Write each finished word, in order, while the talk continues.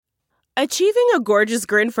Achieving a gorgeous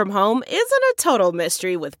grin from home isn't a total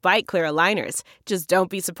mystery with Byte Clear aligners. Just don't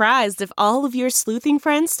be surprised if all of your sleuthing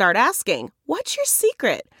friends start asking, "What's your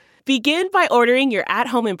secret?" Begin by ordering your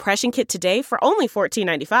at-home impression kit today for only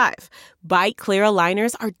 $14.95. Byte Clear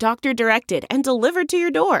aligners are doctor-directed and delivered to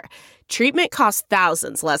your door. Treatment costs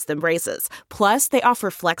thousands less than braces. Plus, they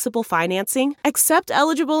offer flexible financing, accept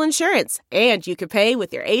eligible insurance, and you can pay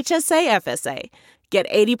with your HSA FSA. Get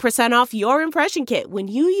 80% off your impression kit when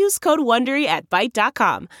you use code WONDERY at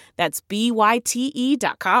Byte.com. That's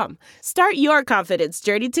BYTE.com. Start your confidence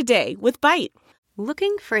journey today with Byte.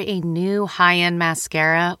 Looking for a new high-end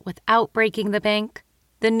mascara without breaking the bank?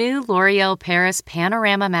 The new L'Oreal Paris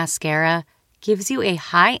Panorama Mascara gives you a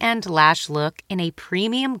high-end lash look in a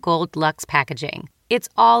premium gold luxe packaging. It's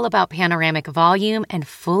all about panoramic volume and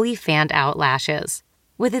fully fanned-out lashes.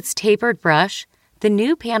 With its tapered brush, the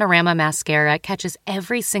new Panorama Mascara catches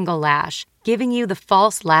every single lash, giving you the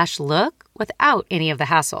false lash look without any of the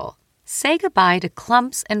hassle. Say goodbye to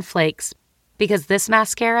clumps and flakes, because this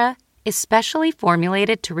mascara is specially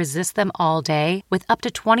formulated to resist them all day with up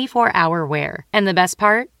to 24-hour wear. And the best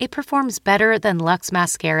part? It performs better than Luxe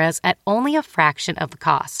mascaras at only a fraction of the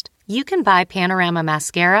cost. You can buy Panorama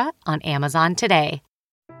Mascara on Amazon today.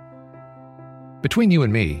 Between you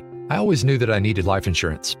and me, I always knew that I needed life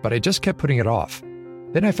insurance, but I just kept putting it off.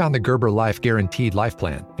 Then I found the Gerber Life Guaranteed Life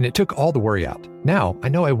Plan, and it took all the worry out. Now, I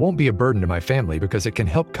know I won't be a burden to my family because it can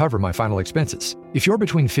help cover my final expenses. If you're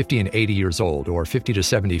between 50 and 80 years old or 50 to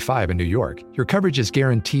 75 in New York, your coverage is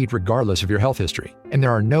guaranteed regardless of your health history, and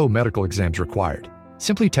there are no medical exams required.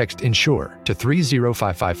 Simply text INSURE to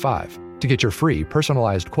 30555 to get your free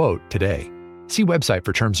personalized quote today. See website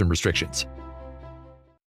for terms and restrictions.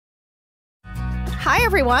 Hi,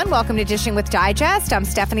 everyone. Welcome to Dishing with Digest. I'm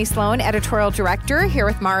Stephanie Sloan, editorial director, here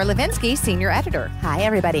with Mara Levinsky, senior editor. Hi,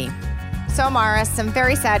 everybody. So, Mara, some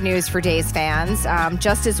very sad news for Days fans.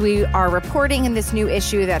 Just as we are reporting in this new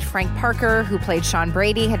issue that Frank Parker, who played Sean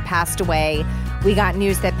Brady, had passed away, we got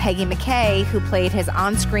news that Peggy McKay, who played his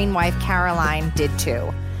on-screen wife Caroline, did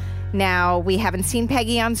too. Now, we haven't seen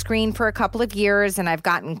Peggy on screen for a couple of years, and I've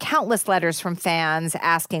gotten countless letters from fans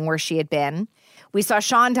asking where she had been. We saw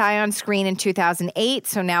Sean die on screen in 2008,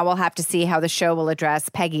 so now we'll have to see how the show will address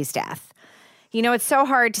Peggy's death. You know, it's so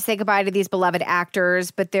hard to say goodbye to these beloved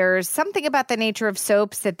actors, but there's something about the nature of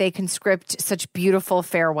soaps that they can script such beautiful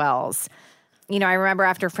farewells. You know, I remember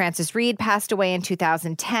after Frances Reed passed away in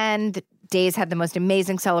 2010, Days had the most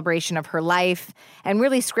amazing celebration of her life and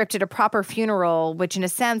really scripted a proper funeral, which in a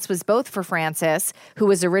sense was both for Frances, who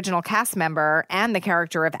was original cast member, and the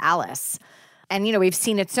character of Alice. And, you know, we've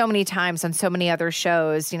seen it so many times on so many other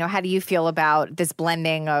shows. You know, how do you feel about this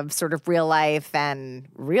blending of sort of real life and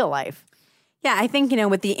real life? Yeah, I think, you know,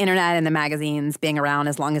 with the internet and the magazines being around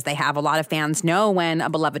as long as they have, a lot of fans know when a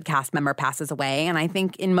beloved cast member passes away. And I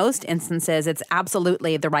think in most instances, it's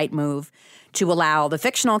absolutely the right move to allow the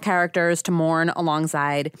fictional characters to mourn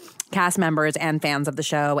alongside cast members and fans of the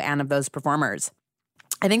show and of those performers.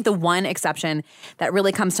 I think the one exception that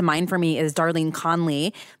really comes to mind for me is Darlene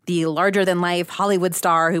Conley, the larger-than-life Hollywood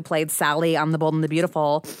star who played Sally on The Bold and the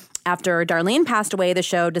Beautiful. After Darlene passed away, the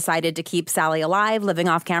show decided to keep Sally alive, living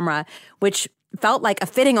off camera, which felt like a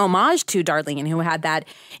fitting homage to Darlene, who had that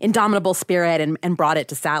indomitable spirit and brought it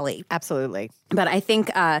to Sally. Absolutely. But I think,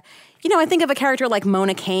 I think of a character like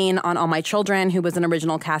Mona Kane on All My Children, who was an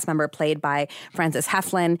original cast member played by Frances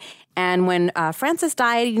Heflin. And when Frances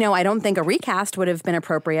died, you know, I don't think a recast would have been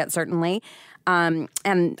appropriate, certainly. And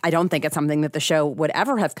I don't think it's something that the show would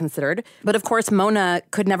ever have considered. But of course, Mona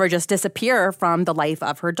could never just disappear from the life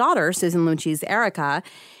of her daughter, Susan Lucci's Erica.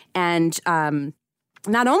 And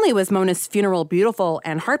not only was Mona's funeral beautiful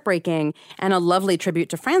and heartbreaking and a lovely tribute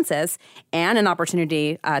to Frances and an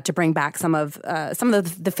opportunity to bring back some of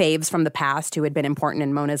the faves from the past who had been important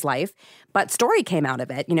in Mona's life, but story came out of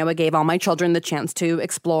it. You know, it gave All My Children the chance to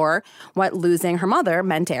explore what losing her mother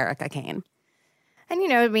meant to Erica Kane. And, you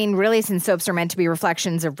know, I mean, really, since soaps are meant to be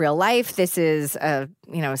reflections of real life, this is a,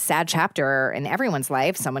 sad chapter in everyone's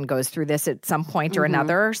life. Someone goes through this at some point or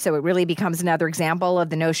another. So it really becomes another example of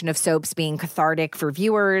the notion of soaps being cathartic for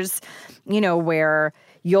viewers, where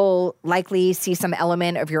you'll likely see some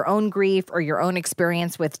element of your own grief or your own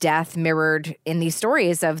experience with death mirrored in these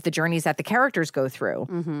stories of the journeys that the characters go through.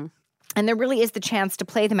 Mm-hmm. And there really is the chance to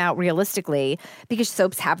play them out realistically because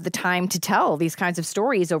soaps have the time to tell these kinds of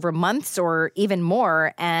stories over months or even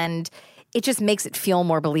more. And it just makes it feel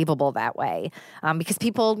more believable that way. Because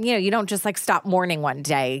people, you don't just like stop mourning one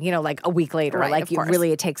day, like a week later. Right,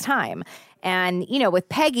 it takes time. And, with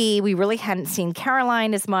Peggy, we really hadn't seen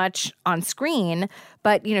Caroline as much on screen,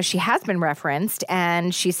 but, she has been referenced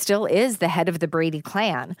and she still is the head of the Brady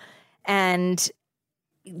clan. And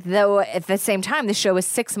though at the same time, the show is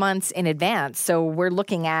 6 months in advance. So we're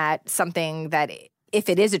looking at something that if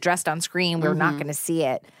it is addressed on screen, we're not going to see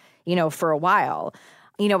it, for a while.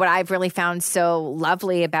 What I've really found so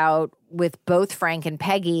lovely about with both Frank and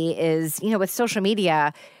Peggy is, with social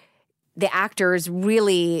media, the actors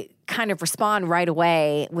really kind of respond right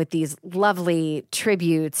away with these lovely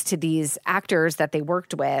tributes to these actors that they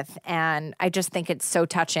worked with. And I just think it's so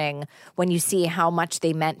touching when you see how much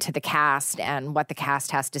they meant to the cast and what the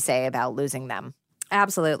cast has to say about losing them.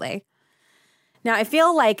 Absolutely. Now, I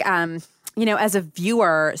feel like, as a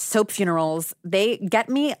viewer, soap funerals, they get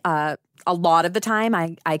me a lot of the time.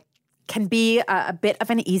 I can be a bit of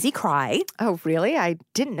an easy cry. Oh, really? I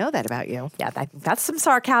didn't know that about you. Yeah, that's some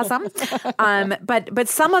sarcasm. But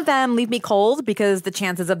some of them leave me cold because the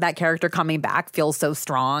chances of that character coming back feel so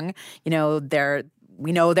strong. We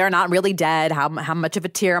know they're not really dead. How much of a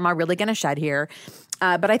tear am I really going to shed here?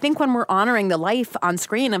 But I think when we're honoring the life on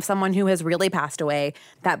screen of someone who has really passed away,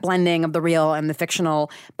 that blending of the real and the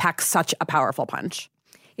fictional packs such a powerful punch.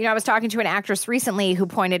 I was talking to an actress recently who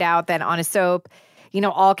pointed out that on a soap,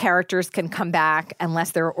 all characters can come back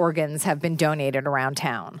unless their organs have been donated around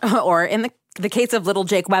town. Or in the case of little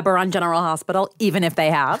Jake Weber on General Hospital, even if they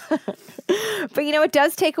have. But, it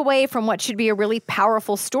does take away from what should be a really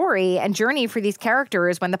powerful story and journey for these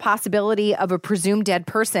characters when the possibility of a presumed dead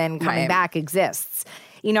person coming back exists.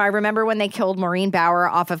 I remember when they killed Maureen Bauer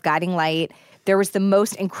off of Guiding Light, there was the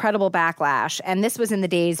most incredible backlash. And this was in the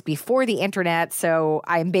days before the internet, so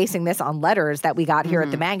I'm basing this on letters that we got here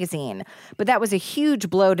at the magazine. But that was a huge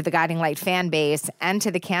blow to the Guiding Light fan base and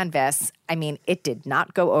to the canvas. I mean, it did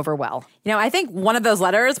not go over well. I think one of those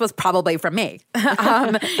letters was probably from me.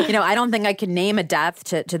 I don't think I could name a death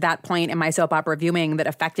to that point in my soap opera viewing that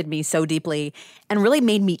affected me so deeply and really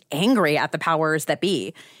made me angry at the powers that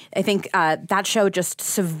be. I think that show just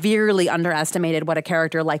severely underestimated what a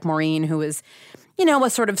character like Maureen, who is, a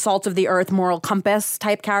sort of salt of the earth, moral compass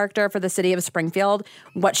type character for the city of Springfield,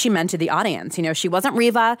 what she meant to the audience. She wasn't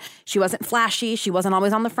Reva, she wasn't flashy, she wasn't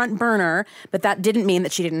always on the front burner, but that didn't mean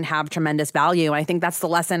that she didn't have tremendous value. And I think that's the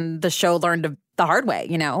lesson the show learned the hard way,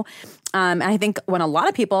 And I think when a lot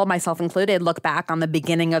of people, myself included, look back on the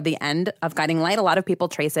beginning of the end of Guiding Light, a lot of people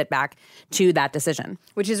trace it back to that decision.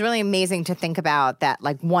 Which is really amazing to think about, that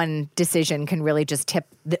one decision can really just tip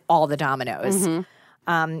all the dominoes. Mm-hmm.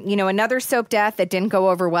 Another soap death that didn't go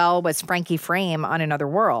over well was Frankie Frame on Another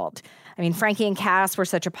World. I mean, Frankie and Cass were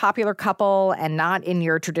such a popular couple, and not in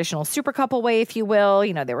your traditional super couple way, if you will.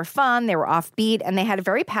 They were fun, they were offbeat, and they had a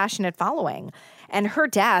very passionate following. And her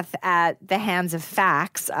death at the hands of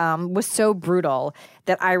Fax was so brutal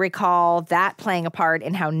that I recall that playing a part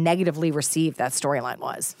in how negatively received that storyline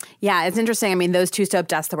was. Yeah, it's interesting. I mean, those two soap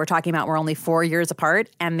deaths that we're talking about were only 4 years apart,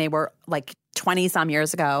 and they were 20-some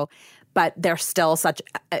years ago. But they're still such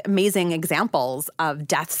amazing examples of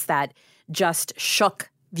deaths that just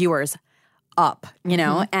shook viewers up,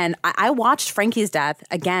 And I watched Frankie's death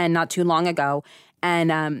again not too long ago,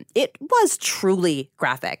 and it was truly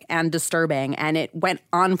graphic and disturbing, and it went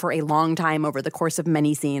on for a long time over the course of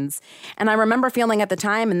many scenes. And I remember feeling at the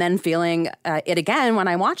time, and then feeling it again when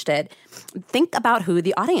I watched it, think about who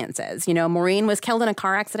the audience is. Maureen was killed in a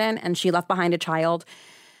car accident, and she left behind a child.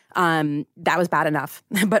 That was bad enough.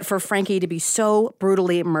 But for Frankie to be so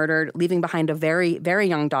brutally murdered, leaving behind a very, very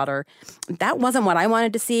young daughter, that wasn't what I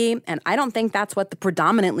wanted to see. And I don't think that's what the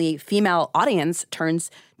predominantly female audience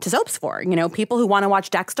turns to soaps for. People who want to watch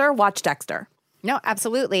Dexter, watch Dexter. No,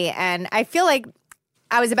 absolutely. And I feel like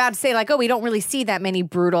I was about to say, we don't really see that many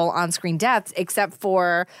brutal on-screen deaths, except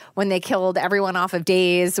for when they killed everyone off of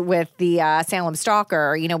Days with the Salem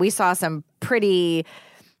Stalker. We saw some pretty,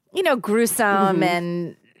 gruesome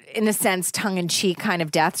and, in a sense, tongue-in-cheek kind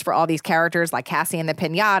of deaths for all these characters, like Cassie and the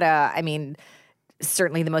Pinata. I mean,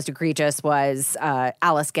 certainly the most egregious was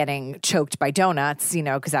Alice getting choked by donuts,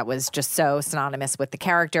 because that was just so synonymous with the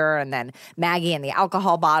character. And then Maggie and the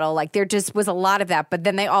alcohol bottle. There just was a lot of that. But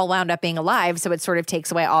then they all wound up being alive, so it sort of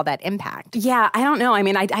takes away all that impact. Yeah, I don't know. I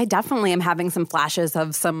mean, I definitely am having some flashes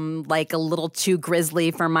of some, a little too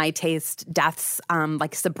grisly for my taste deaths,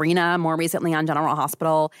 like Sabrina more recently on General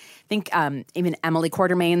Hospital. I think even Emily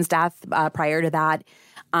Quartermain's death prior to that.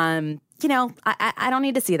 I don't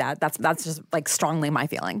need to see that. That's just strongly my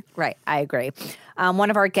feeling. Right. I agree. One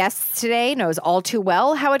of our guests today knows all too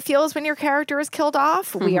well how it feels when your character is killed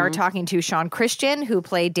off. Mm-hmm. We are talking to Sean Christian, who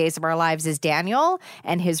played Days of Our Lives as Daniel,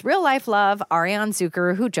 and his real life love, Ariane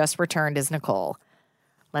Zucker, who just returned as Nicole.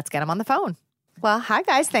 Let's get him on the phone. Well, hi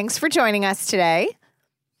guys. Thanks for joining us today.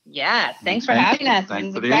 Yeah. Thanks for having us. Thanks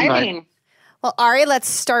It's for the exciting. Well, Ari, let's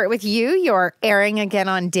start with you. You're airing again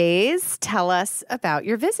on Days. Tell us about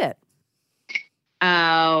your visit.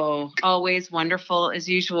 Oh, always wonderful as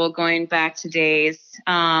usual, going back to Days.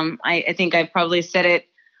 I think I've probably said it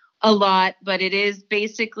a lot, but it is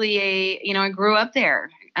basically I grew up there.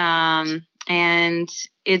 And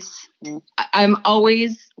I'm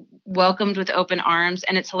always welcomed with open arms,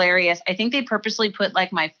 and it's hilarious. I think they purposely put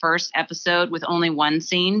like my first episode with only one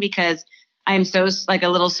scene because I'm so like a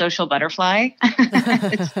little social butterfly.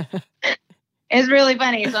 It's really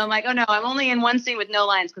funny. So I'm like, oh no, I'm only in one scene with no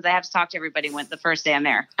lines because I have to talk to everybody the first day I'm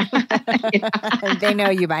there. They know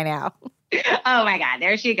you by now. Oh my God,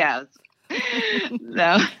 there she goes.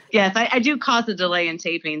 So yes, I do cause a delay in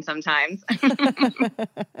taping sometimes.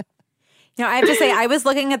 I have to say, I was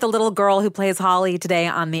looking at the little girl who plays Holly today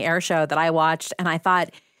on the air show that I watched, and I thought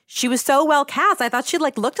she was so well cast. I thought she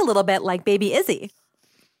looked a little bit like baby Izzy.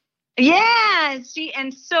 Yeah,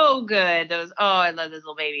 and so good. I love those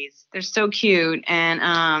little babies. They're so cute. And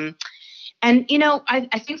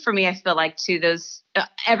I think for me, I feel like too, those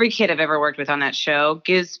every kid I've ever worked with on that show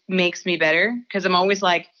makes me better because I'm always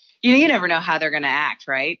like, you never know how they're going to act,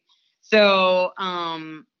 right? So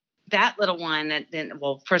that little one,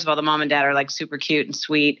 first of all, the mom and dad are like super cute and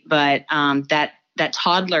sweet, but that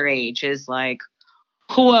toddler age is like,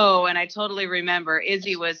 whoa. And I totally remember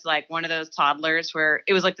Izzy was like one of those toddlers where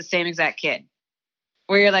it was like the same exact kid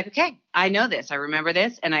where you're like, okay, I know this. I remember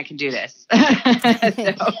this and I can do this.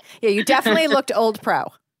 Yeah, you definitely looked old pro.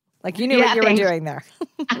 Like you knew what you were doing there.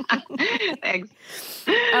 Thanks.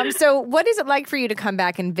 So what is it like for you to come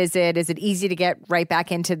back and visit? Is it easy to get right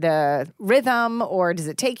back into the rhythm or does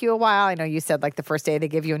it take you a while? I know you said like the first day they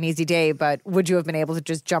give you an easy day, but would you have been able to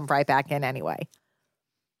just jump right back in anyway?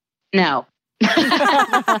 No.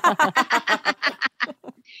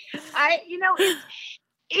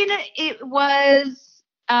 It was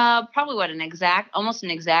probably almost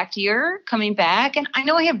an exact year coming back. And I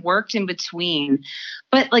know I have worked in between,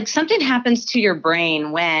 but like something happens to your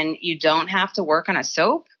brain when you don't have to work on a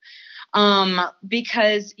soap,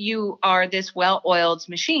 because you are this well-oiled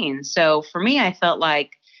machine. So for me, I felt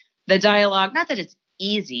like the dialogue, not that it's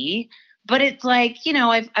easy, but it's like,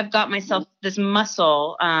 I've got myself this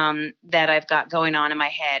muscle that I've got going on in my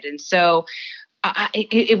head. And so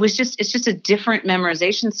it's just a different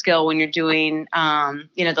memorization skill when you're doing,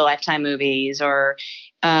 the Lifetime movies or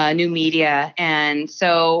new media. And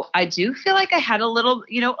so I do feel like I had a little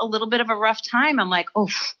bit of a rough time. I'm like, oh,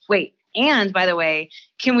 wait. And by the way,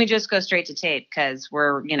 can we just go straight to tape? Because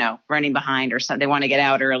we're, running behind or something. They want to get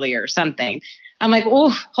out early or something. I'm like,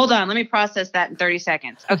 oh, hold on. Let me process that in 30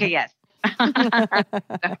 seconds. Okay, yes.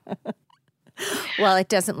 Well, it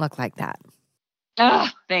doesn't look like that. Oh,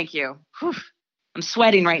 thank you. Whew. I'm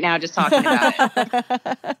sweating right now just talking about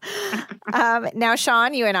it. Now,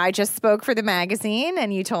 Sean, you and I just spoke for the magazine,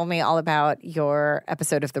 and you told me all about your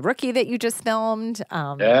episode of The Rookie that you just filmed.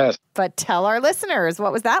 Yes. But tell our listeners,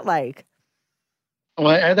 what was that like?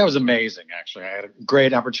 Well, that was amazing, actually. I had a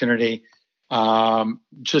great opportunity. I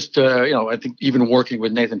think even working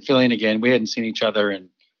with Nathan Fillion again, we hadn't seen each other in,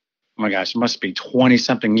 oh my gosh, it must be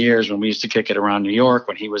 20-something years when we used to kick it around New York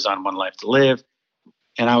when he was on One Life to Live.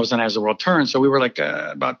 And I was on As the World Turns. So we were like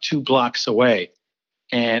about 2 blocks away.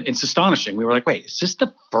 And it's astonishing. We were like, wait, is this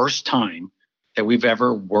the first time that we've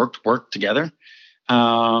ever worked together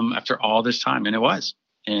after all this time? And it was.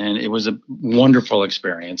 And it was a wonderful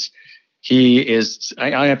experience. He is,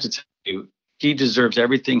 I have to tell you, he deserves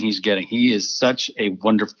everything he's getting. He is such a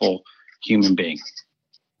wonderful human being.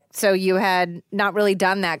 So you had not really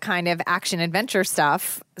done that kind of action adventure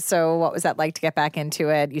stuff. So what was that like to get back into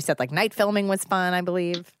it? You said like night filming was fun, I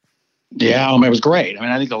believe. Yeah, it was great. I mean,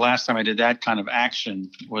 I think the last time I did that kind of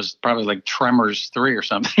action was probably like Tremors 3 or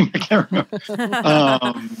something. I can't remember.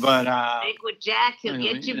 Take with Jack, he'll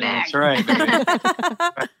get you back. That's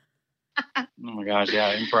right. Oh my gosh,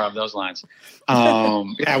 yeah, improv those lines.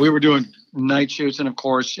 We were doing night shoots, and of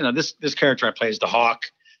course, this character I play is the Hawk.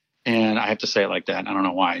 And I have to say it like that. I don't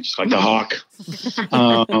know why. Just like the Hawk.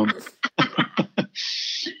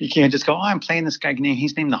 You can't just go, I'm playing this guy.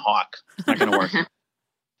 He's named the Hawk. It's not going to work.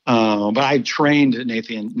 But I trained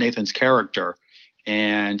Nathan's character.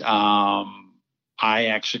 And I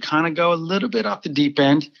actually kind of go a little bit off the deep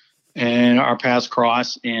end. And our paths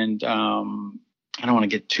cross. And I don't want to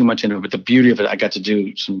get too much into it. But the beauty of it, I got to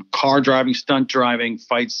do some car driving, stunt driving,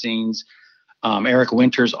 fight scenes. Eric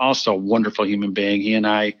Winters, also a wonderful human being. He and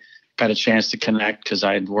I got a chance to connect because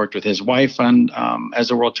I had worked with his wife on As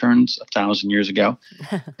the World Turns 1,000 years ago.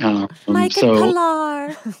 Mike and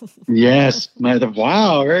Pilar. Yes.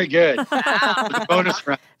 Wow, very good. Bonus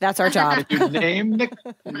round. That's our job.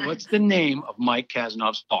 What's the name of Mike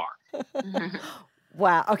Kasnov's bar?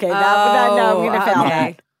 Wow. Okay. Now I'm going to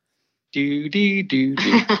fail.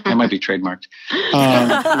 That might be trademarked.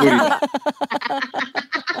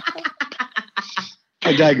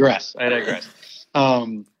 I digress.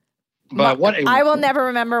 But I will never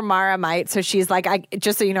remember Mara might. So she's like,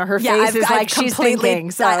 just so you know, her face is like she's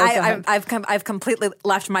thinking. So I've completely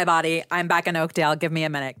left my body. I'm back in Oakdale. Give me a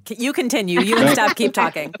minute. You continue. You and Steph keep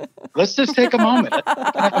talking. Let's just take a moment.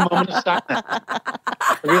 Let's have a moment of silence.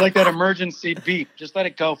 We like that emergency beep. Just let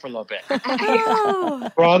it go for a little bit.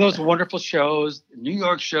 For all those wonderful shows, New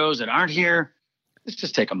York shows that aren't here, let's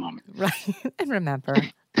just take a moment. Right. And remember.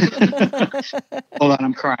 Hold on,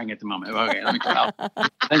 I'm crying at the moment. Okay, let me cry.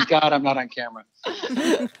 Thank God I'm not on camera.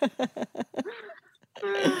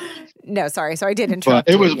 No, sorry. So I did interrupt.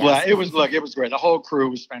 But it was great. The whole crew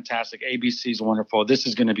was fantastic. ABC's wonderful. This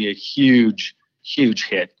is going to be a huge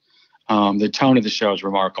hit. The tone of the show is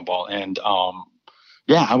remarkable, and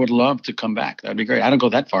I would love to come back. That'd be great. I don't go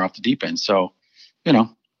that far off the deep end, so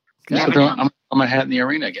I'm my hat in the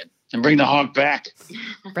arena again and bring the hog back.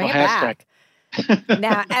 Bring it back.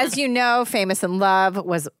 Now, as you know, Famous in Love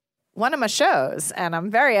was one of my shows, and I'm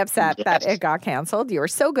very upset that it got canceled. You were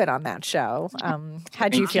so good on that show.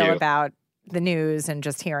 How'd you feel about the news and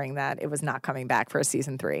just hearing that it was not coming back for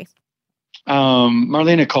season 3?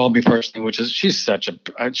 Marlena called me personally, she's such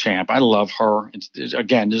a champ. I love her.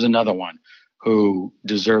 Again, there's another one who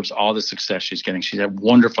deserves all the success she's getting. She's a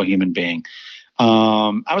wonderful human being.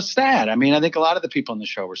 I was sad. I mean, I think a lot of the people on the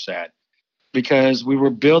show were sad, because we were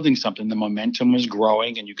building something. The momentum was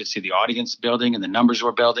growing, and you could see the audience building and the numbers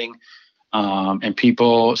were building. And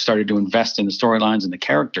people started to invest in the storylines and the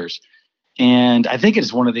characters. And I think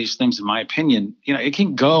it's one of these things, in my opinion, it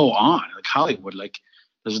can go on like Hollywood. Like,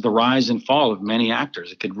 there's the rise and fall of many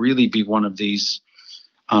actors. It could really be one of these,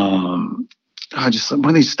 just one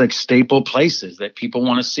of these like staple places that people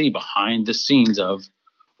want to see behind the scenes of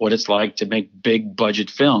what it's like to make big budget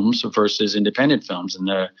films versus independent films and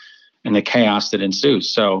the chaos that ensues.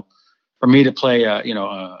 So for me to play a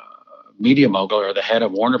media mogul or the head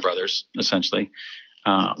of Warner Brothers, essentially,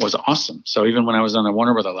 was awesome. So even when I was on the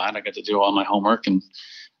Warner Brothers lot, I got to do all my homework and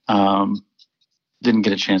didn't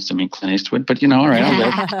get a chance to meet Clint Eastwood, but all right, I'll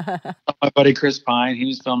go. My buddy Chris Pine, he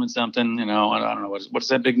was filming something, I don't know, what's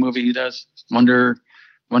that big movie he does? Wonder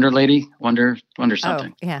Lady? Wonder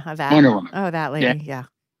something. Oh, yeah, that. Wonder Woman. Oh, that lady, yeah.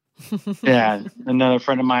 Yeah, another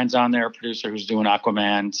friend of mine's on there, a producer who's doing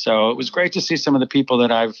Aquaman. So it was great to see some of the people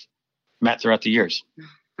that I've met throughout the years.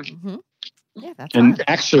 Mm-hmm. Yeah, that's and fun.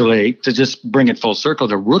 Actually, to just bring it full circle,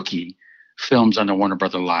 the Rookie films on the Warner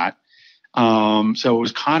Brothers lot. So it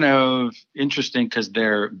was kind of interesting because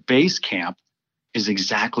their base camp is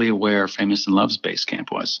exactly where Famous in Love's base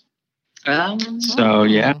camp was. So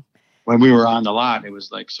yeah, when we were on the lot, it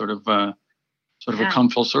was like sort of a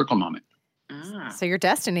come full circle moment. So your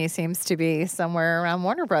destiny seems to be somewhere around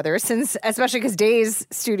Warner Brothers, especially because Days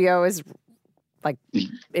Studio is like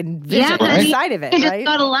inside of it, just right?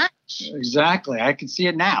 go to lunch. Exactly. I can see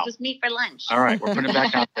it now. Just meet for lunch. All right, we're putting it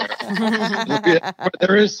back out there.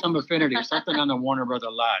 There is some affinity, something on the Warner Brothers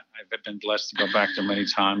lot. I've been blessed to go back to many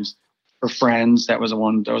times. For Friends, that was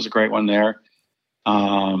a great one there.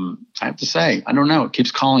 I have to say, I don't know. It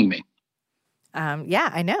keeps calling me. Yeah,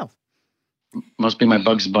 I know. Must be my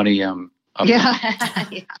Bugs Bunny. Yeah.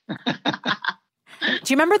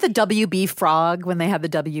 Do you remember the WB Frog when they had the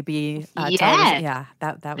WB? Yes. Yeah,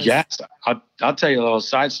 that was. Yes, I'll tell you a little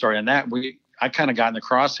side story on that. I kind of got in the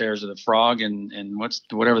crosshairs of the Frog and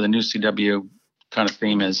whatever the new CW kind of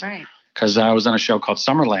theme is. Right. Because I was on a show called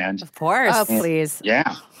Summerland. Of course. Oh, please.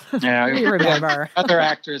 Yeah. You remember. Other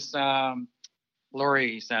actress,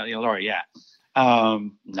 Lori, yeah.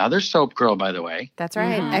 Another soap girl, by the way. That's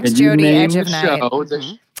right. Mm-hmm. Ex-Jody, Edge of Night.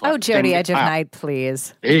 Mm-hmm. Oh, Jody, Edge of Night,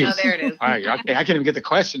 please. Jeez. Oh, there it is. All right, okay, I can't even get the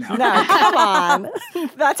question out. No, come on.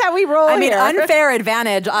 That's how we roll here. Unfair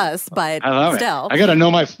advantage us, but I love still. I got to know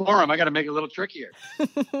my forum. I got to make it a little trickier.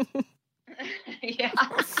 Yeah.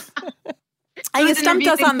 You stumped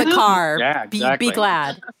us on the car. Yeah, exactly. Be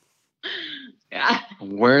glad. Yeah.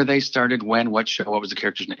 Where they started, when, what show, what was the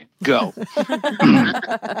character's name? Go.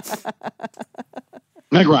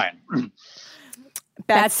 Meg Ryan.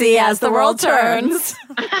 Betsy as the world turns.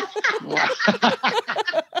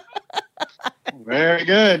 Very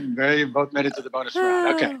good. Both made it to the bonus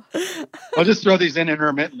round. Okay. I'll just throw these in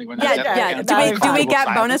intermittently. When Do we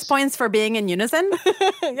get bonus points for being in unison?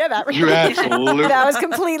 Yeah, that You absolutely. That was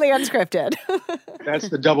completely unscripted. That's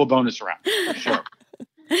the double bonus round. For sure.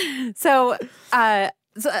 So,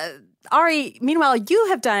 Ari, meanwhile, you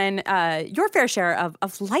have done your fair share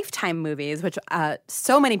of Lifetime movies, which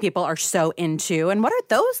so many people are so into. And what are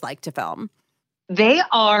those like to film? They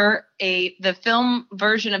are the film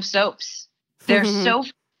version of soaps. They're so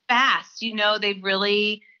fast. They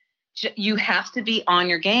really, you have to be on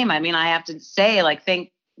your game. I mean, I have to say, like,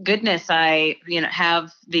 thank goodness I,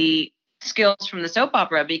 have the skills from the soap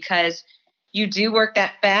opera, because you do work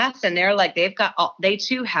that fast, and they're like, they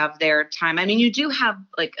too have their time. I mean, you do have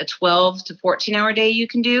like a 12 to 14 hour day you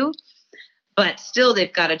can do, but still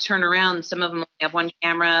they've got to turn around. Some of them have one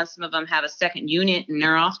camera, some of them have a second unit, and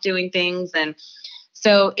they're off doing things. And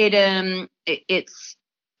so it's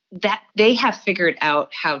that they have figured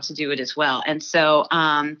out how to do it as well. And so,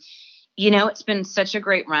 it's been such a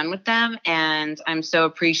great run with them, and I'm so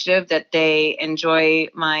appreciative that they enjoy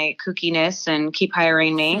my kookiness and keep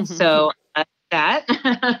hiring me. So that,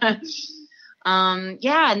 and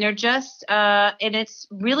they're just, and it's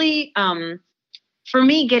really, for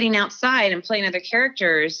me, getting outside and playing other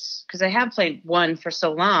characters, because I have played one for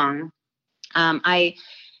so long. I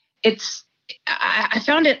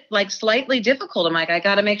found it like slightly difficult. I'm like, I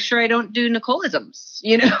got to make sure I don't do Nicoleisms,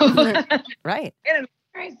 Right.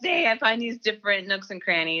 I find these different nooks and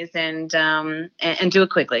crannies and do it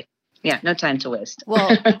quickly. Yeah, no time to waste.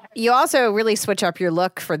 Well, you also really switch up your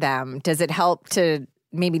look for them. Does it help to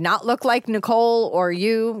maybe not look like Nicole or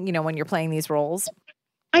you, when you're playing these roles?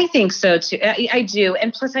 I think so too. I do.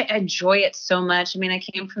 And plus I enjoy it so much. I mean, I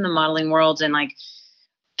came from the modeling world, and like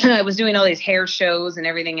I was doing all these hair shows and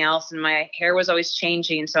everything else, and my hair was always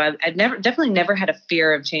changing. So I've definitely never had a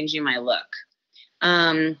fear of changing my look.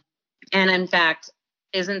 And in fact,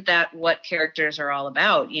 isn't that what characters are all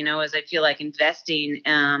about? As I feel like investing,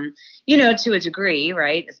 to a degree,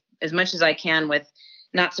 right? As much as I can with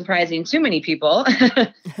not surprising too many people.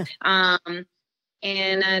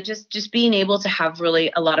 And just being able to have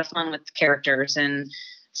really a lot of fun with characters. And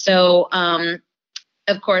so,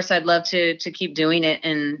 of course, I'd love to keep doing it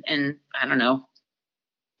and I don't know,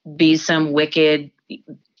 be some wicked,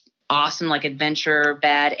 awesome, like adventure,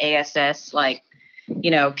 bad ASS, like,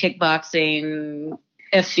 kickboxing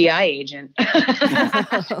FBI agent. Could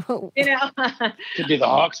be the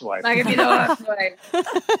Hawk's wife. I could be the Hawk's wife.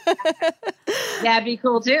 That'd be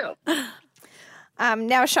cool too.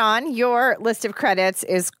 Now, Sean, your list of credits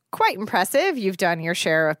is quite impressive. You've done your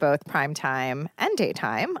share of both primetime and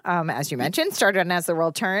daytime. As you mentioned, started on As the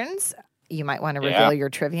World Turns. You might want to reveal your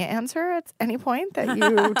trivia answer at any point that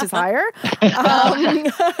you desire.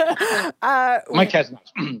 Mike has not.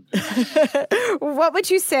 What would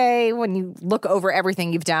you say when you look over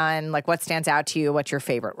everything you've done? Like, what stands out to you? What's your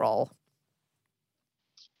favorite role?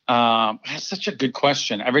 That's such a good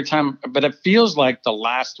question. Every time, but it feels like the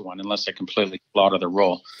last one, unless I completely slaughter the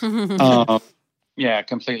role. Yeah,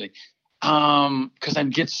 completely. Because I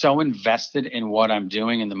get so invested in what I'm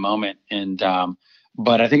doing in the moment, and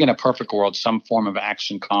but I think in a perfect world, some form of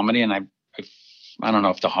action comedy, and I don't know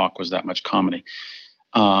if The Hawk was that much comedy,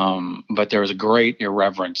 but there was a great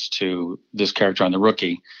irreverence to this character on The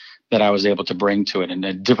Rookie that I was able to bring to it, and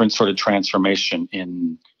a different sort of transformation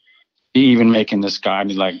in even making this guy, I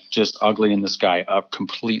mean, like just uglying this guy up,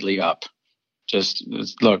 completely up. Just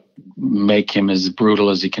look, make him as brutal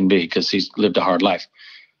as he can be because he's lived a hard life.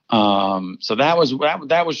 So that was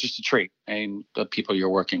just a treat, and the people you're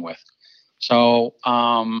working with. So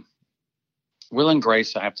Will and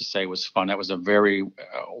Grace, I have to say, was fun. That was a very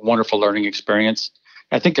wonderful learning experience.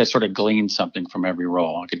 I think I sort of gleaned something from every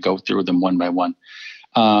role. I could go through them one by one.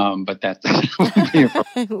 But that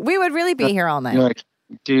we would really be here all night. Like,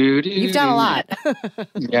 you've done a lot.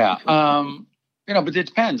 Yeah. But it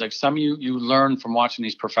depends. Like some you learn from watching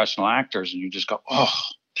these professional actors, and you just go, oh,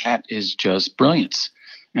 that is just brilliance.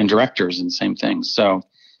 And directors and same thing. So,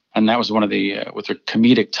 and that was one of the with their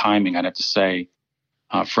comedic timing, I'd have to say,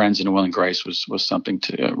 Friends and Will and Grace was something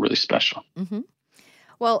to really special. Mm-hmm.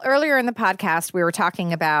 Well, earlier in the podcast, we were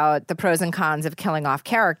talking about the pros and cons of killing off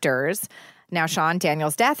characters. Now, Sean,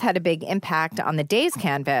 Daniel's death had a big impact on the Days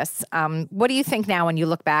canvas. What do you think now when you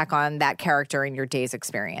look back on that character in your Days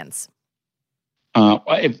experience?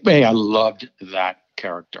 I loved that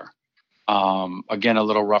character. Again, a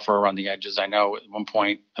little rougher around the edges. I know at one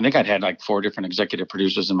point, I think I'd had like 4 different executive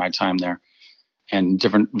producers in my time there and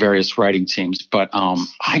different various writing teams. But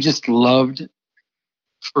I just loved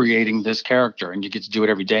creating this character, and you get to do it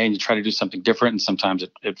every day, and you try to do something different. And sometimes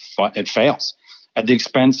it fails at the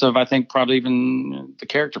expense of, I think, probably even the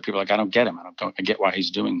character. People are like, I don't get him. I get why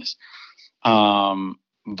he's doing this.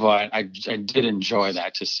 But I did enjoy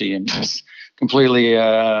that. To see him just completely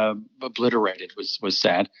obliterated was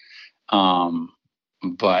sad.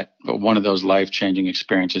 But one of those life-changing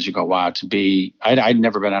experiences, you go, wow, I'd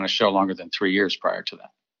never been on a show longer than 3 years prior to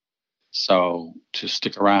that. So to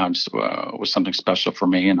stick around was something special for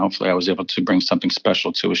me. And hopefully I was able to bring something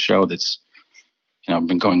special to a show that's,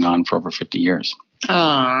 been going on for over 50 years.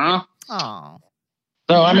 Aww. Aww.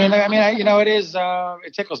 So it is.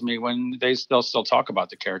 It tickles me when they'll still talk about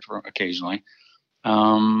the character occasionally,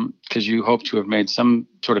 because you hope to have made some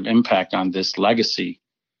sort of impact on this legacy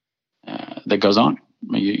that goes on.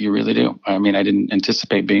 You really do. I mean, I didn't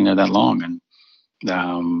anticipate being there that long, and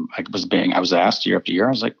I was asked year after year.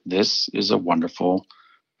 I was like, this is a wonderful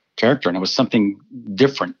character, and it was something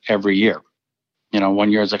different every year.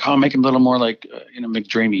 One year it's like, make him a little more like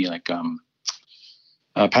McDreamy, like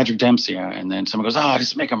Patrick Dempsey, and then someone goes,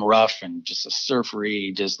 just make him rough and just a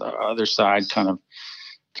surfery, just the other side, kind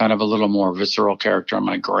of a little more visceral character. I'm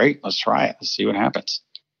like, great, let's try it, let's see what happens.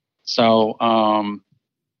 So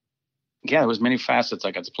there was many facets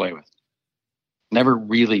I got to play with. Never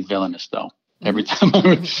really villainous though. Every time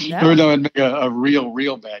I'd make a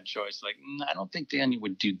real bad choice, like I don't think Daniel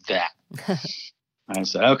would do that. I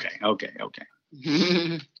said, okay.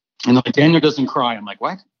 And like, Daniel doesn't cry. I'm like,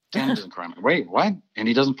 what? Daniel doesn't cry. I'm like, wait, what? And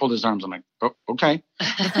he doesn't fold his arms. I'm like, oh, okay.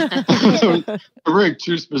 Very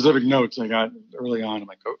two specific notes I got early on. I'm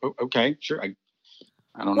like, oh, okay, sure. I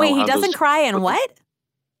don't know. Wait, he doesn't cry and what?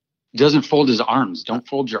 He doesn't fold his arms. Don't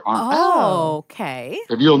fold your arms. Oh, okay.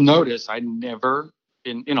 If you'll notice, I never,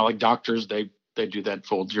 like doctors, they do that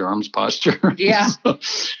fold your arms posture. Yeah.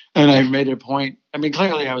 And I made a point. I mean,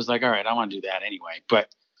 clearly I was like, all right, I want to do that anyway. But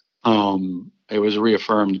it was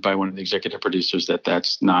reaffirmed by one of the executive producers that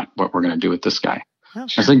that's not what we're going to do with this guy. Oh,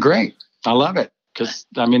 sure. I said, great. I love it. Because,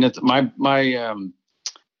 it's my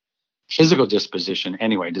physical disposition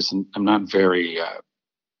anyway. I'm not very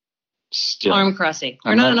still. Arm crossing.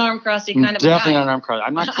 You're not an arm crossing kind of guy. Definitely not an arm crossing.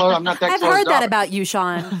 I'm not close. I'm not that close. I've heard that about you,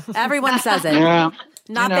 Sean. Everyone says it. Yeah.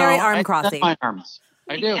 Not very arm crossing. My arms.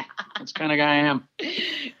 I do. That's the kind of guy I am.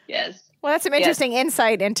 Yes. Well, that's some interesting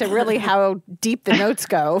insight into really how deep the notes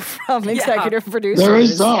go from executive producers. There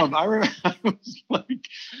is some. I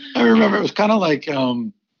remember it was kind of like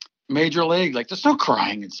Major League. Like, there's no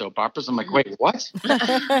crying in soap operas. I'm like, wait, what?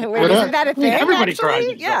 Wait, isn't that a thing? Everybody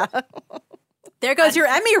actually? cries. Yeah. There goes your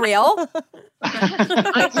Emmy reel.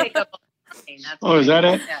 I take up. Is that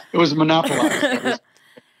it? Yeah. It was monopolized.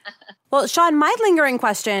 Well, Sean, my lingering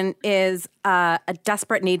question is a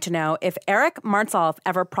desperate need to know if Eric Martsolf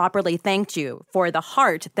ever properly thanked you for the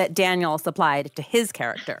heart that Daniel supplied to his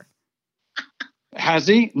character. Has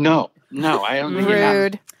he? No, I don't think he has.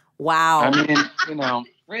 Rude. Wow. I mean,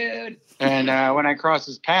 rude. And when I cross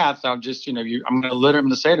his path, I'll just, I'm going to let him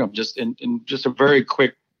to say to him, just in just a very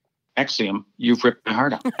quick axiom, you've ripped my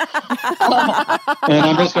heart out. And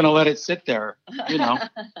I'm just going to let it sit there,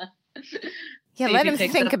 Yeah, let him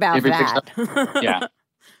think about that. Yeah.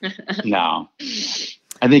 No.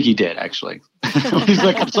 I think he did, actually. He's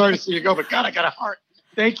like, I'm sorry to see you go, but God, I got a heart.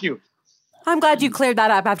 Thank you. I'm glad you cleared that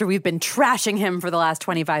up after we've been trashing him for the last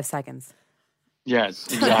 25 seconds. Yes,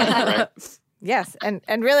 exactly. Right. Yes, and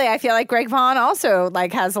really, I feel like Greg Vaughn also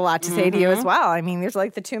has a lot to say to you as well. I mean, there's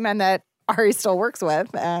the two men that Ari still works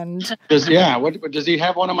with, and does he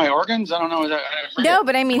have one of my organs? I don't know. No,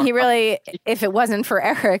 but I mean, he really. If it wasn't for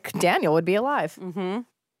Eric, Daniel would be alive. Mm-hmm.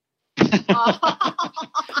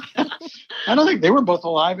 I don't think they were both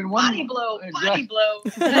alive in one. Body blow.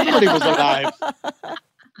 Everybody was alive.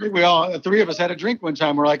 I think the three of us had a drink one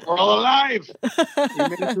time. We're like, we're all alive. We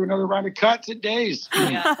made it through another round of cuts in days.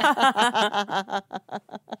 Yeah.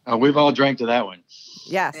 We've all drank to that one.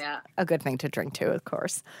 Yes, a good thing to drink to, of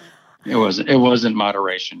course. It wasn't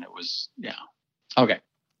moderation. It was, okay.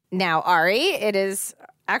 Now, Ari, it is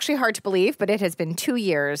actually hard to believe, but it has been 2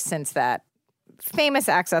 years since that famous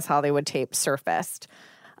Access Hollywood tape surfaced.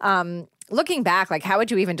 Looking back, how would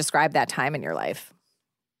you even describe that time in your life?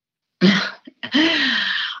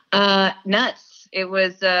 Nuts. It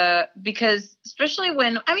was because especially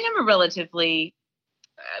when, I'm a relatively,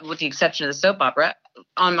 with the exception of the soap opera,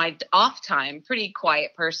 on my off time, pretty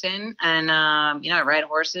quiet person. And, I ride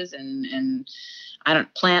horses and I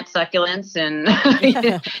don't plant succulents. And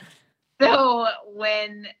so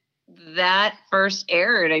when that first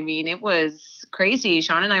aired, it was crazy.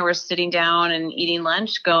 Sean and I were sitting down and eating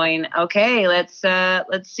lunch going, okay, let's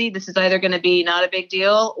see. This is either going to be not a big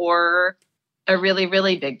deal or a really,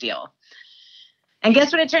 really big deal. And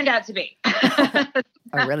guess what it turned out to be?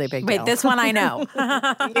 A really big deal. Wait, this one I know.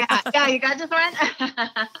 yeah, you got this one?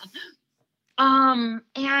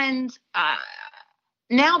 And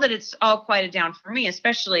now that it's all quieted down for me,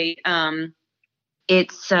 especially,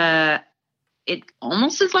 it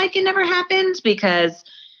almost is like it never happened because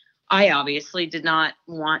I obviously did not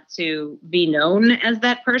want to be known as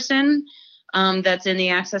that person that's in the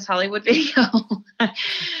Access Hollywood video.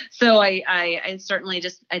 So I certainly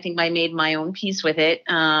I think I made my own peace with it.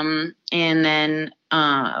 And then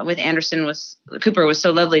with Anderson Cooper was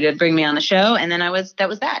so lovely to bring me on the show. And then that was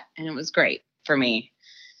that. And it was great for me.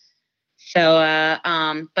 So,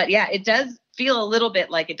 but yeah, it does feel a little bit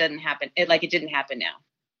like it didn't happen now,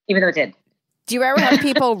 even though it did. Do you ever have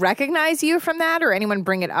people recognize you from that, or anyone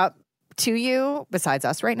bring it up to you besides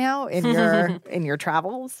us right now in your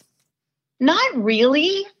travels? Not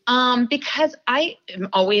really, because I am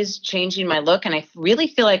always changing my look, and I really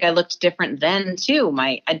feel like I looked different then too.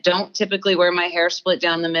 I don't typically wear my hair split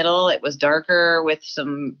down the middle. It was darker with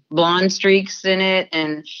some blonde streaks in it,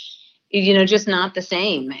 and just not the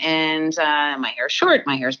same. And my hair's short,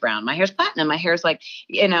 my hair's brown, my hair's platinum, my hair's like,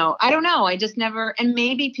 I don't know. I just never, and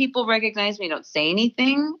maybe people recognize me, don't say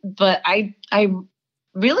anything, but I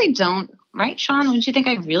really don't. Right, Sean? Wouldn't you think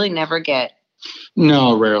I really never get?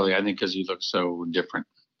 No, rarely. I think because you look so different.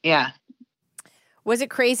 Yeah. Was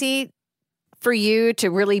it crazy for you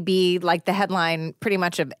to really be like the headline pretty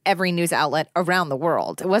much of every news outlet around the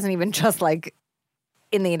world? It wasn't even just like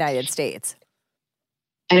in the United States.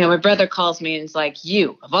 I know my brother calls me and is like,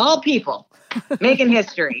 you, of all people, making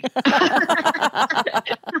history.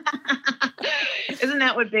 Isn't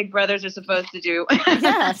that what big brothers are supposed to do?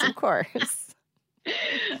 Yes, of course.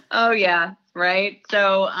 Oh, yeah. Right.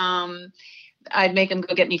 So, I'd make him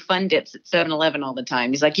go get me Fun Dips at 7-Eleven all the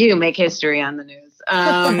time. He's like, you make history on the news.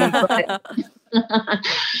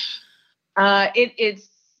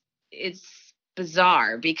 It's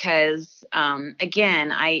bizarre because,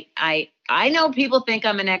 again, I know people think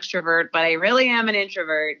I'm an extrovert, but I really am an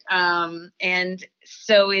introvert. And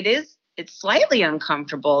so it's slightly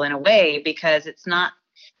uncomfortable in a way because it's not,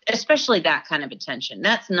 especially that kind of attention.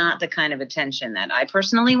 That's not the kind of attention that I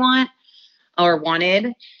personally want or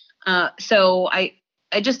wanted. So I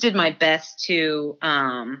just did my best to,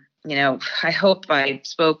 I hope I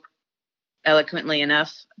spoke eloquently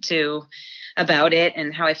enough about it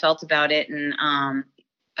and how I felt about it. And,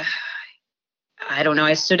 I don't know,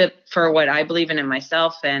 I stood up for what I believe in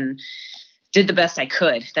myself and did the best I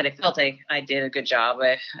could, that I felt I did a good job.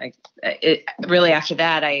 Really after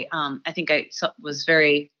that, I think I was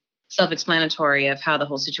very self-explanatory of how the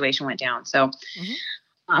whole situation went down. So,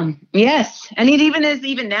 yes. And it even is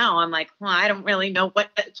now. I'm like, well, I don't really know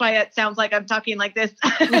that's why it sounds like I'm talking like this.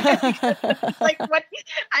 Like what?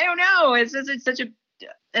 I don't know. It's such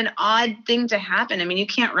an odd thing to happen. I mean, you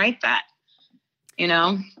can't write that,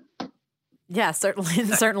 Yeah,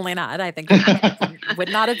 certainly not. I think it would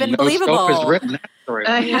not have been believable. Scope is written.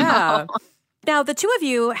 Yeah. Now, the two of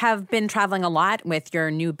you have been traveling a lot with your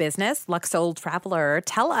new business, Luxol Traveler.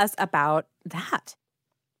 Tell us about that.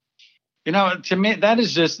 To me, that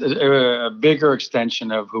is just a bigger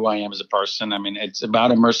extension of who I am as a person. I mean, it's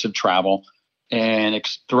about immersive travel and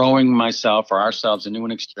throwing myself or ourselves into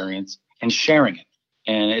an experience and sharing it.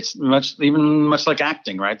 And it's much like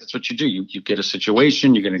acting, right? That's what you do. You get a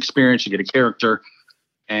situation, you get an experience, you get a character,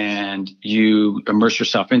 and you immerse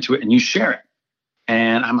yourself into it and you share it.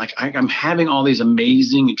 And I'm like, I'm having all these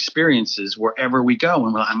amazing experiences wherever we go.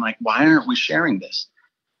 And I'm like, why aren't we sharing this?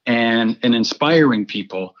 And inspiring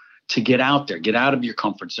people to get out there, get out of your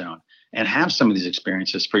comfort zone and have some of these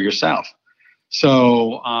experiences for yourself.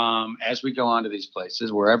 So as we go on to these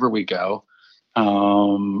places, wherever we go,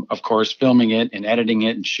 of course, filming it and editing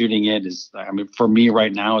it and shooting it for me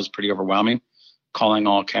right now is pretty overwhelming, calling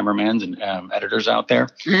all cameramans and editors out there.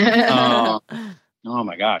 Oh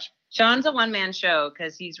my gosh. Sean's a one-man show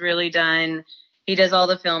because he does all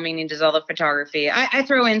the filming, he does all the photography. I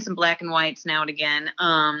throw in some black and whites now and again.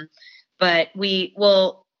 But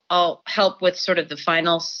I'll help with sort of the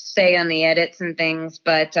final say on the edits and things,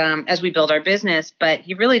 but as we build our business, but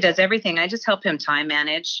he really does everything. I just help him time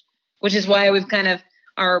manage, which is why we've kind of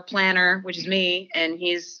our planner, which is me, and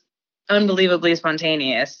he's unbelievably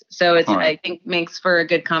spontaneous. So I think makes for a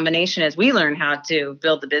good combination as we learn how to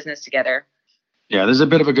build the business together. Yeah, there's a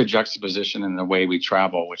bit of a good juxtaposition in the way we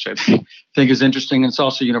travel, which I think is interesting. It's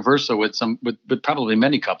also universal with probably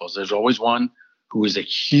many couples. There's always one who is a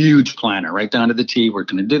huge planner, right down to the T. We're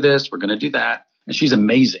going to do this, we're going to do that. And she's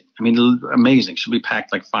amazing. I mean, amazing. She'll be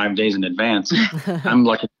packed like 5 days in advance. I'm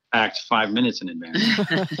lucky packed 5 minutes in advance.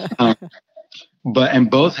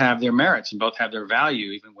 And both have their merits and both have their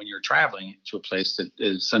value, even when you're traveling to a place that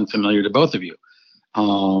is unfamiliar to both of you.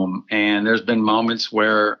 And there's been moments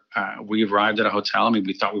where we arrived at a hotel. I mean,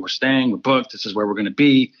 we thought we were staying, we booked, this is where we're going to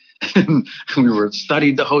be. We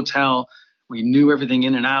studied the hotel. We knew everything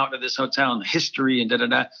in and out of this hotel and the history and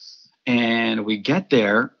da-da-da. And we get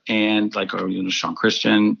there and like, Sean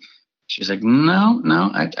Christian. She's like, no,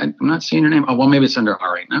 I'm not seeing her name. Oh, well, maybe it's under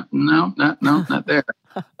Ari. No, not there.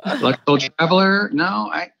 Luxol Traveler.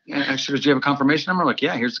 No, actually, do you have a confirmation number? I'm like,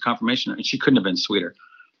 yeah, here's the confirmation. And she couldn't have been sweeter.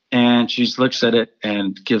 And she looks at it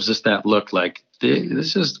and gives us that look like,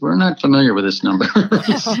 we're not familiar with this number.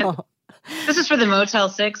 This is for the Motel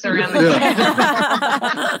 6 around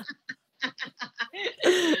the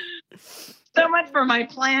So much for my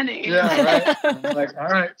planning. Yeah, right. I'm like, all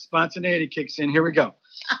right, spontaneity kicks in. Here we go.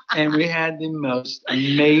 And we had the most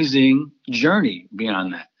amazing journey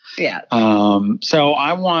beyond that. Yeah. So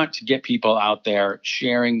I want to get people out there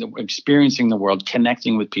experiencing the world,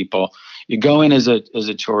 connecting with people. You go in as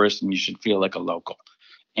a tourist and you should feel like a local,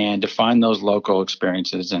 and to find those local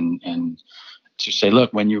experiences and to say,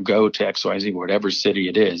 look, when you go to XYZ, whatever city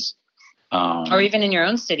it is, or even in your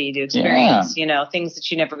own city to experience, things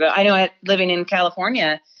that you never go. I know living in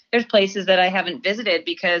California, there's places that I haven't visited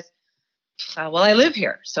because, I live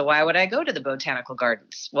here. So why would I go to the botanical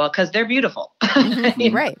gardens? Well, because they're beautiful.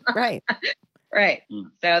 Right. Right. So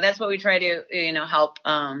that's what we try to, help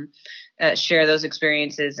share those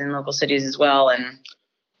experiences in local cities as well. And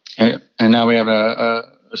now we have a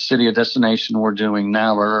city, a destination we're doing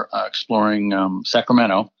now. We're exploring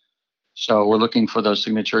Sacramento. So we're looking for those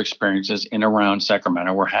signature experiences in around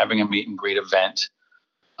Sacramento. We're having a meet and greet event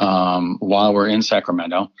while we're in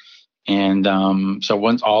Sacramento. And so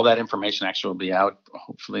once all that information actually will be out,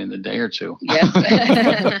 hopefully in a day or two. Yes.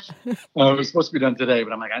 It was supposed to be done today,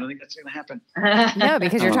 but I'm like, I don't think that's going to happen. No,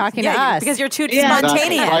 because you're talking to us. Because you're too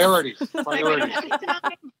spontaneous. Priorities.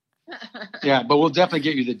 Yeah, but we'll definitely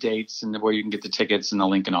get you the dates and where you can get the tickets and the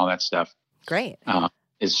link and all that stuff. Great.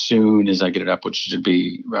 As soon as I get it up, which should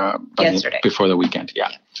be before the weekend. Yeah.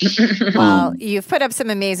 Well, you've put up some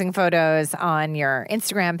amazing photos on your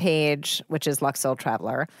Instagram page, which is Lux Soul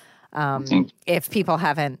Traveler. If people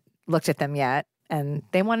haven't looked at them yet and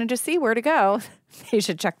they wanted to see where to go, they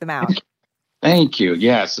should check them out. Thank you.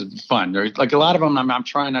 Yes, it's fun. There's like a lot of them. I'm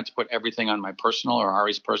trying not to put everything on my personal or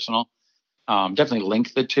Ari's personal. Definitely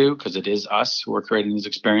link the two because it is us who are creating these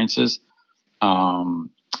experiences.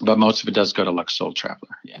 But most of it does go to Lux Soul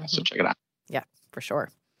Traveler. Yeah, so check it out. Yeah, for sure.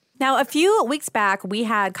 Now, a few weeks back, we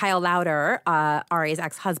had Kyle Lowder, Ari's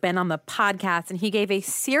ex-husband, on the podcast, and he gave a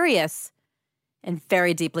serious and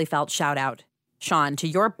very deeply felt shout out, Sean, to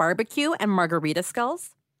your barbecue and margarita skills.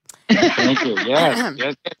 Thank you.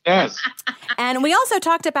 Yes. And we also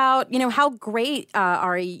talked about, how great,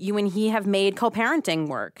 Ari, you and he have made co-parenting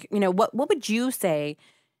work. What would you say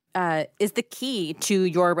is the key to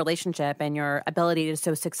your relationship and your ability to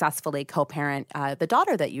so successfully co-parent the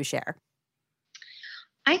daughter that you share?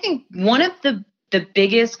 I think one of the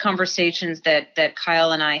biggest conversations that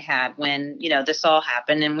Kyle and I had when, this all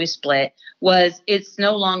happened and we split was it's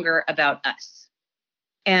no longer about us.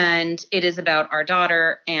 And it is about our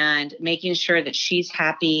daughter and making sure that she's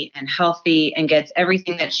happy and healthy and gets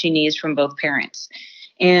everything that she needs from both parents.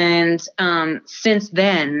 And since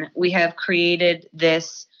then, we have created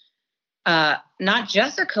this not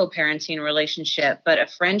just a co-parenting relationship, but a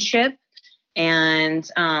friendship. And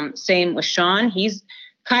same with Sean.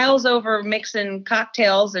 Kyle's over mixing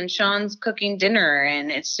cocktails and Sean's cooking dinner.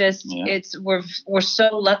 And it's just, we're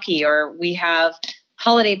so lucky. Or we have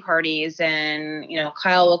holiday parties and,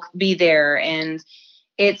 Kyle will be there. And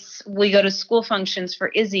we go to school functions for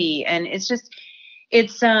Izzy. And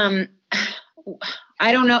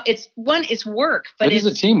I don't know. It's work, but it is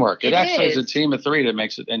a teamwork. It actually is a team of three that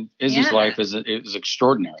makes it. And Izzy's life is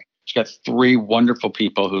extraordinary. She's got three wonderful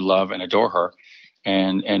people who love and adore her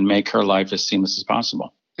and make her life as seamless as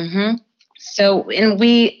possible. Mm-hmm. So, and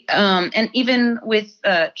we, and even with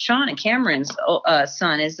Sean and Cameron's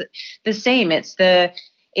son is the same.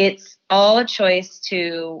 It's all a choice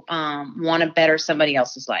to want to better somebody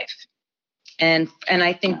else's life. And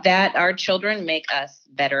I think that our children make us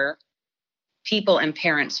better people and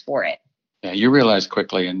parents for it. Yeah, you realize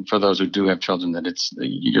quickly, and for those who do have children, that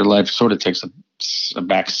your life sort of takes a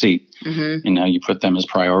back seat. Mm-hmm. You put them as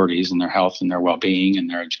priorities in their health and their well-being and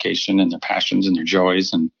their education and their passions and their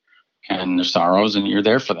joys and their sorrows, and you're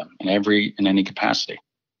there for them in any capacity.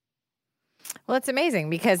 Well, it's amazing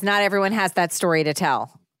because not everyone has that story to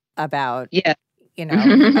tell about. Yeah.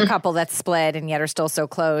 A couple that's split and yet are still so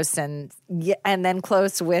close and then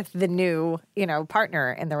close with the new,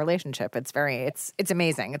 partner in the relationship. It's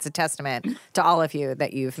amazing. It's a testament to all of you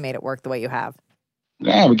that you've made it work the way you have.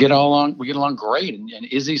 Yeah, we get along great. And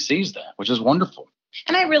Izzy sees that, which is wonderful.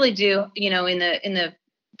 And I really do, in the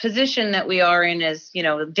position that we are in as,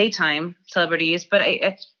 daytime celebrities, but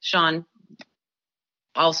Sean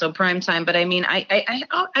also prime time. But I mean,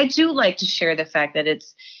 I do like to share the fact that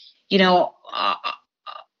it's,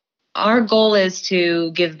 our goal is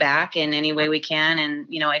to give back in any way we can. And,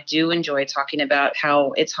 I do enjoy talking about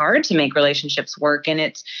how it's hard to make relationships work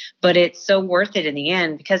but it's so worth it in the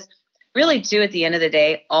end because really too, at the end of the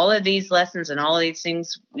day, all of these lessons and all of these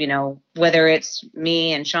things, you know, whether it's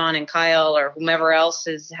me and Sean and Kyle or whomever else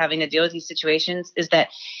is having to deal with these situations, is that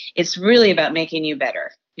it's really about making you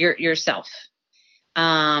better, yourself.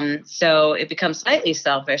 So it becomes slightly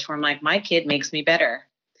selfish where I'm like, my kid makes me better.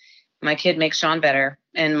 My kid makes Sean better,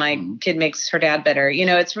 and my kid makes her dad better. You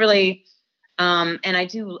know, it's really, and I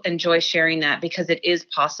do enjoy sharing that because it is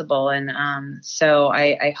possible. And so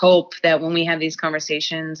I hope that when we have these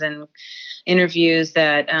conversations and interviews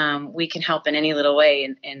that we can help in any little way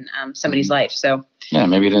in somebody's life. So yeah,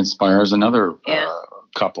 maybe it inspires another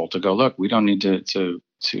couple to go, look, we don't need to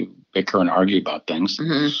bicker and argue about things.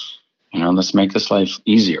 You know, let's make this life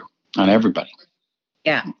easier on everybody.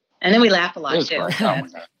 Yeah. And then we laugh a lot too.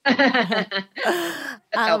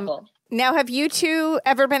 Now, have you two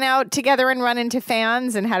ever been out together and run into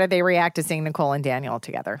fans? And how did they react to seeing Nicole and Daniel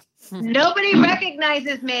together? Nobody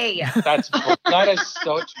recognizes me. That is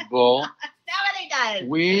such bull. Nobody does.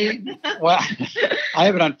 I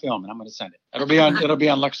have it on film, and I'm going to send it. It'll be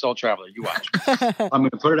on Lux Soul Traveler. You watch. I'm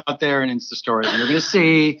going to put it out there in Insta stories, and you're going to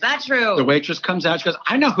see. That's true. The waitress comes out. She goes,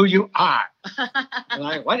 "I know who you are." I'm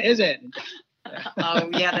like, "What is it?" Oh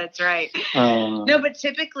yeah, that's right. No, but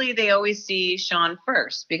typically they always see Sean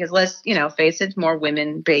first because let's, face it, more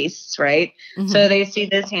women based, right? So they see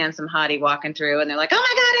this handsome hottie walking through and they're like, "Oh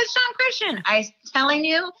my God, it's Sean Christian." I'm telling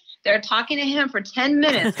you, they're talking to him for 10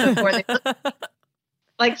 minutes before they look,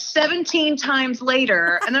 like 17 times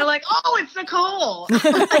later, and they're like, "Oh, it's Nicole."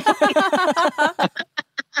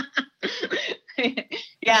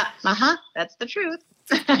 Yeah, that's the truth.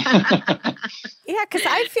 Yeah, because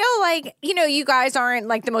I feel like, you guys aren't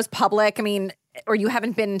like the most public. I mean, or you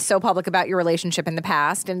haven't been so public about your relationship in the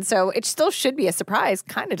past. And so it still should be a surprise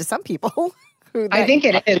kind of to some people. I think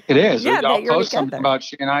it is. It is. Yeah, I'll post something about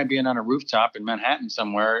she and I being on a rooftop in Manhattan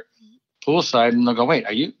somewhere, poolside, and they'll go, "Wait,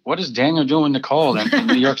 what is Daniel doing with Nicole in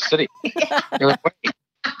New York City?" You're like, "Wait,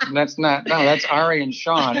 that's Ari and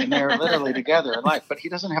Sean, and they're literally together in life, but he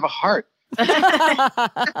doesn't have a heart."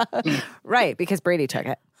 Right, because Brady took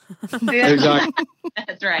it. Yeah. Exactly.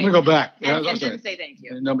 That's right. I'm gonna go back. And didn't say thank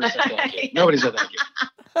you. Nobody said thank you. Nobody said thank you.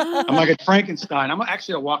 I'm like a Frankenstein. I'm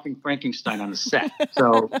actually a walking Frankenstein on the set.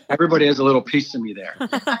 So everybody has a little piece of me there.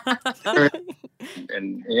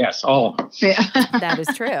 And yes, all of them. Yeah. That is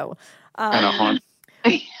true. And a haunt.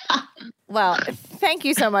 Well, thank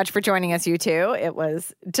you so much for joining us, you two. It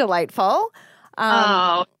was delightful.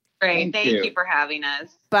 Great. Thank you for having us.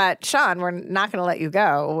 But Sean, we're not going to let you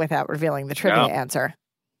go without revealing the trivia answer.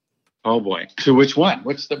 Oh boy. To which one?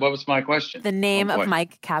 What was my question? The name of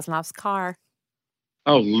Mike Kasnov's car.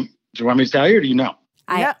 Oh, do you want me to tell you or do you know?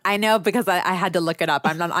 I know because I had to look it up.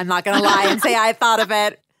 I'm not going to lie and say I thought of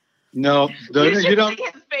it. No, you don't.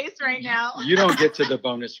 His face right now. You don't get to the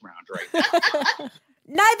bonus round right now.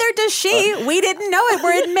 Neither does she. We didn't know it.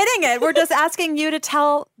 We're admitting it. We're just asking you to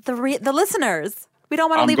tell the listeners. We don't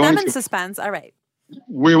want to leave them in suspense. All right.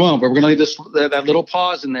 We won't, but we're going to leave that little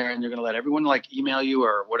pause in there, and you're going to let everyone email you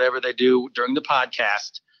or whatever they do during the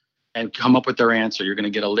podcast and come up with their answer. You're going to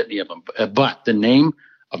get a litany of them. But the name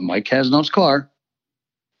of Mike Kasnov's car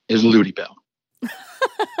is Ludi Bell.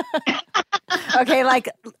 Okay, like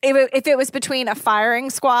if it was between a firing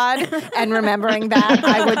squad and remembering that,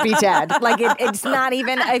 I would be dead. Like it's not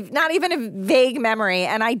even a vague memory,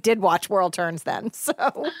 and I did watch World Turns then. So,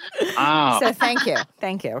 so thank you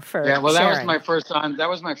for that was sharing. that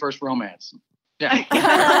was my first romance. Yeah,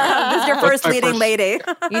 this is your first leading lady.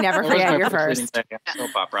 You never forget your first.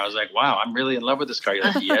 Soap opera. I was like, wow, I'm really in love with this guy. You're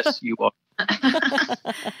like, yes, you are.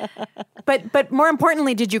 But more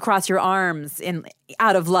importantly, did you cross your arms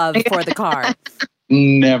out of love for the car?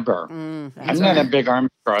 Never. I'm not a big arm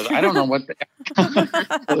crosser. I don't know what.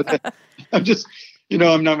 I'm just,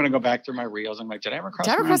 I'm not going to go back through my reels. I'm like, did I ever cross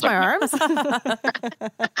my arms?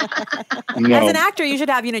 No. As an actor, you should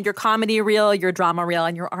have, your comedy reel, your drama reel,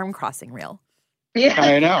 and your arm crossing reel. Yeah,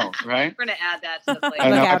 I know, right? We're going to add that to the plate. I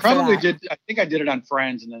know. I probably did. I think I did it on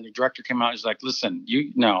Friends, and then the director came out and was like, "Listen, you're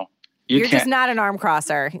can't. Just not an arm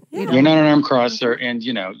crosser. You're not an arm crosser, and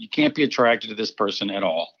you can't be attracted to this person at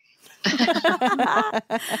all."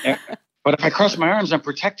 But if I cross my arms, I'm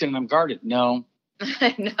protected and I'm guarded. No.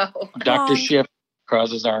 No. Dr. Schiff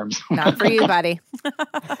crosses arms. Not for you, buddy.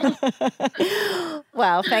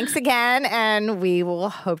 Well, thanks again, and we will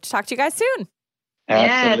hope to talk to you guys soon.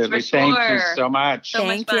 Absolutely. Yes, for sure. Thank you so much.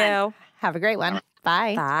 Thank you. Have a great one.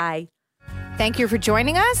 Bye. Bye. Thank you for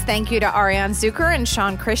joining us. Thank you to Ariane Zucker and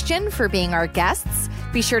Sean Christian for being our guests.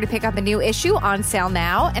 Be sure to pick up a new issue on sale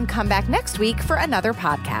now and come back next week for another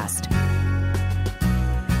podcast.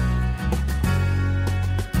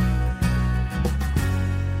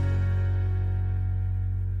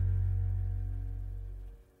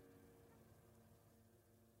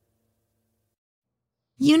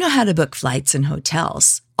 You know how to book flights and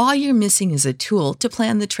hotels. All you're missing is a tool to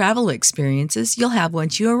plan the travel experiences you'll have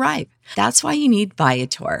once you arrive. That's why you need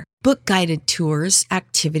Viator. Book guided tours,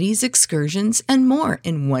 activities, excursions, and more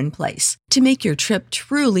in one place to make your trip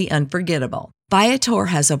truly unforgettable. Viator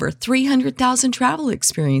has over 300,000 travel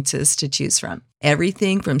experiences to choose from.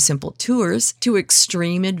 Everything from simple tours to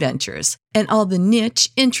extreme adventures and all the niche,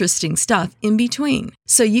 interesting stuff in between.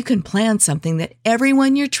 So you can plan something that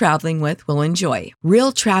everyone you're traveling with will enjoy.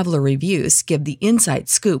 Real traveler reviews give the inside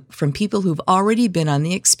scoop from people who've already been on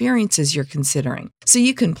the experiences you're considering. So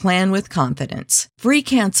you can plan with confidence. Free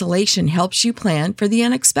cancellation helps you plan for the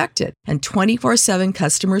unexpected. And 24/7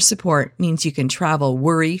 customer support means you can travel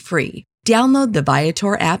worry-free. Download the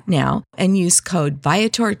Viator app now and use code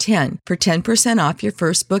Viator10 for 10% off your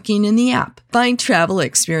first booking in the app. Find travel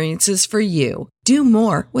experiences for you. Do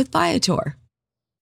more with Viator.